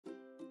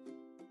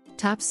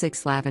Top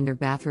 6 Lavender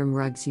Bathroom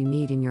Rugs You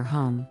Need in Your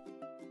Home.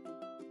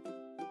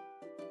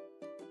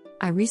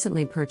 I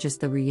recently purchased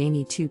the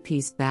RULLENY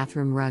 2-piece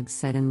bathroom rug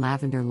set in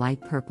lavender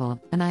light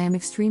purple, and I am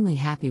extremely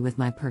happy with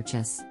my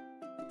purchase.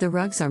 The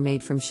rugs are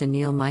made from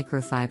Chenille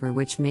microfiber,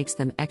 which makes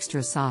them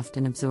extra soft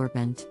and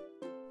absorbent.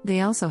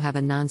 They also have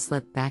a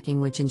non-slip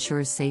backing, which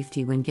ensures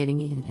safety when getting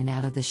in and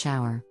out of the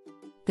shower.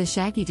 The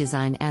Shaggy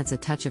design adds a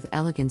touch of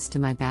elegance to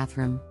my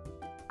bathroom.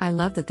 I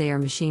love that they are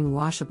machine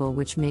washable,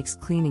 which makes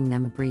cleaning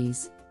them a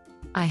breeze.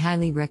 I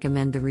highly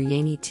recommend the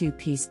RULLENY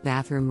 2-piece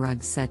bathroom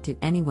rug set to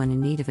anyone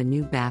in need of a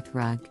new bath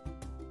rug.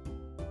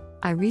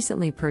 I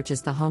recently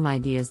purchased the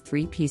HOMEIDEAS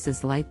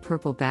 3-pieces light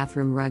purple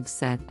bathroom rug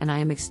set, and I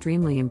am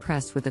extremely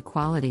impressed with the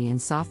quality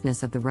and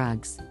softness of the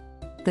rugs.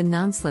 The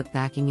non-slip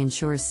backing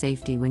ensures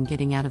safety when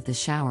getting out of the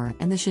shower,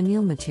 and the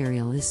chenille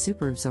material is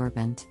super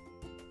absorbent.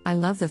 I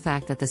love the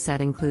fact that the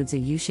set includes a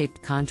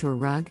U-shaped contour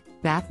rug,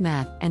 bath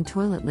mat, and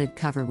toilet lid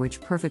cover,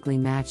 which perfectly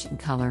match in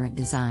color and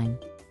design.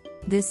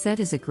 This set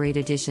is a great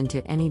addition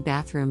to any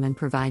bathroom and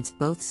provides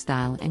both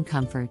style and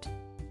comfort.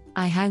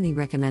 I highly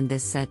recommend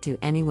this set to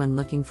anyone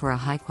looking for a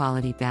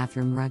high-quality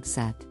bathroom rug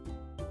set.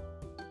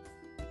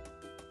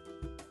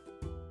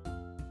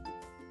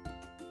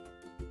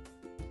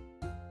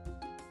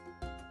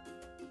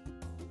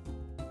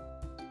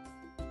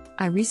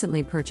 I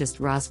recently purchased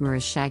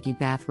ROSMARUS Shaggy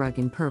bath rug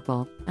in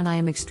purple, and I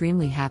am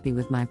extremely happy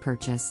with my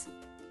purchase.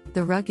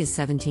 The rug is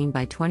 17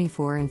 by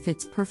 24 and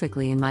fits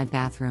perfectly in my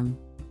bathroom.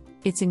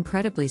 It's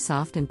incredibly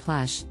soft and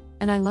plush,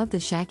 and I love the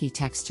shaggy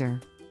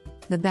texture.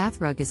 The bath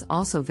rug is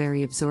also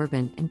very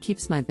absorbent and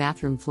keeps my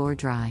bathroom floor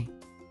dry.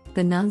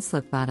 The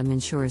non-slip bottom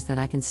ensures that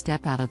I can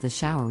step out of the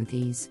shower with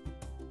ease.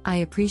 I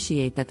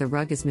appreciate that the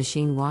rug is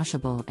machine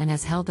washable and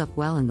has held up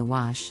well in the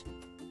wash.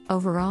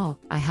 Overall,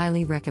 I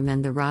highly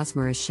recommend the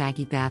ROSMARUS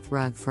Shaggy bath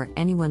rug for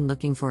anyone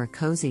looking for a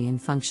cozy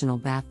and functional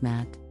bath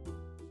mat.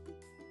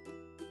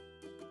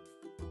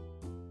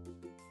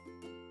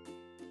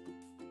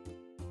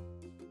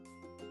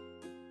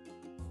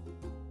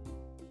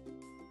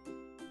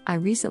 I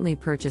recently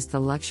purchased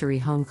the Luxury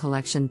Home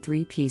Collection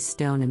 3-piece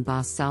stone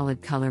embossed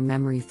solid color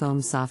memory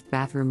foam soft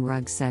bathroom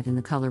rug set in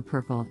the color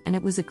purple, and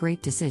it was a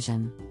great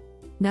decision.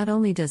 Not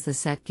only does the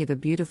set give a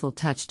beautiful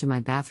touch to my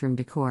bathroom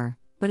decor,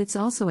 but it's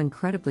also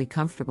incredibly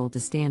comfortable to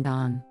stand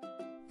on.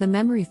 The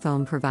memory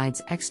foam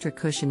provides extra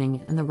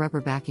cushioning, and the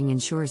rubber backing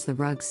ensures the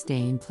rugs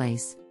stay in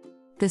place.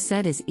 The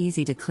set is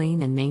easy to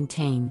clean and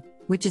maintain,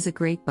 which is a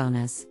great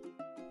bonus.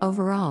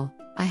 Overall,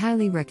 I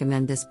highly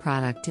recommend this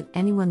product to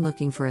anyone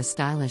looking for a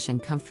stylish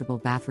and comfortable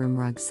bathroom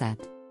rug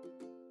set.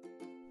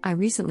 I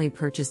recently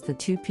purchased the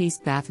 2-piece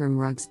bathroom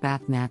rugs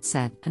bath mat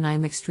set, and I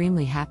am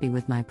extremely happy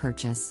with my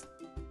purchase.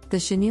 The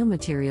chenille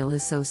material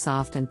is so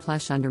soft and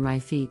plush under my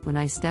feet when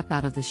I step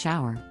out of the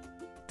shower.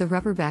 The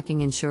rubber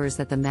backing ensures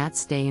that the mats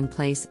stay in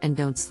place and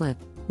don't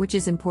slip, which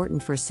is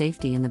important for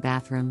safety in the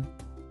bathroom.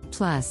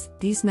 Plus,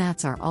 these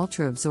mats are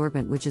ultra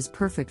absorbent, which is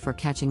perfect for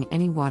catching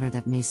any water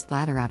that may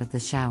splatter out of the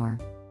shower.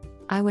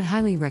 I would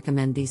highly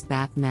recommend these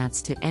bath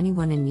mats to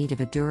anyone in need of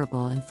a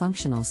durable and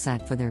functional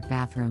set for their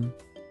bathroom.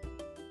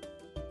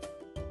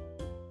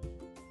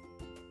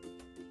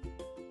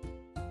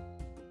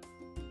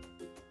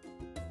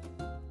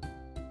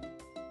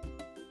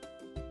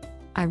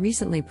 I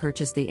recently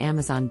purchased the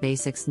Amazon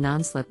Basics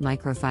non-slip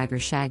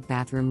microfiber shag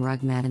bathroom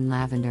rug mat in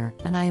lavender,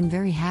 and I am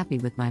very happy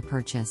with my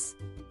purchase.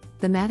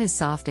 The mat is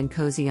soft and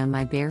cozy on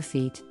my bare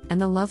feet, and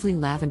the lovely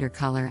lavender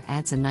color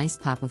adds a nice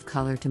pop of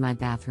color to my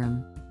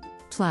bathroom.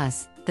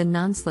 Plus, the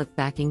non-slip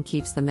backing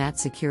keeps the mat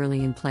securely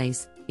in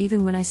place,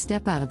 even when I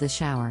step out of the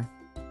shower.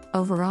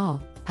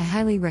 Overall, I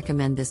highly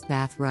recommend this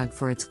bath rug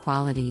for its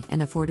quality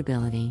and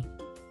affordability.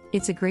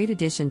 It's a great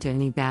addition to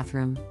any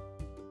bathroom.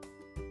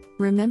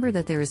 Remember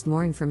that there is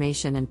more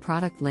information and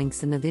product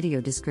links in the video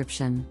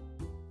description.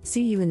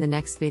 See you in the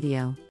next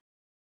video.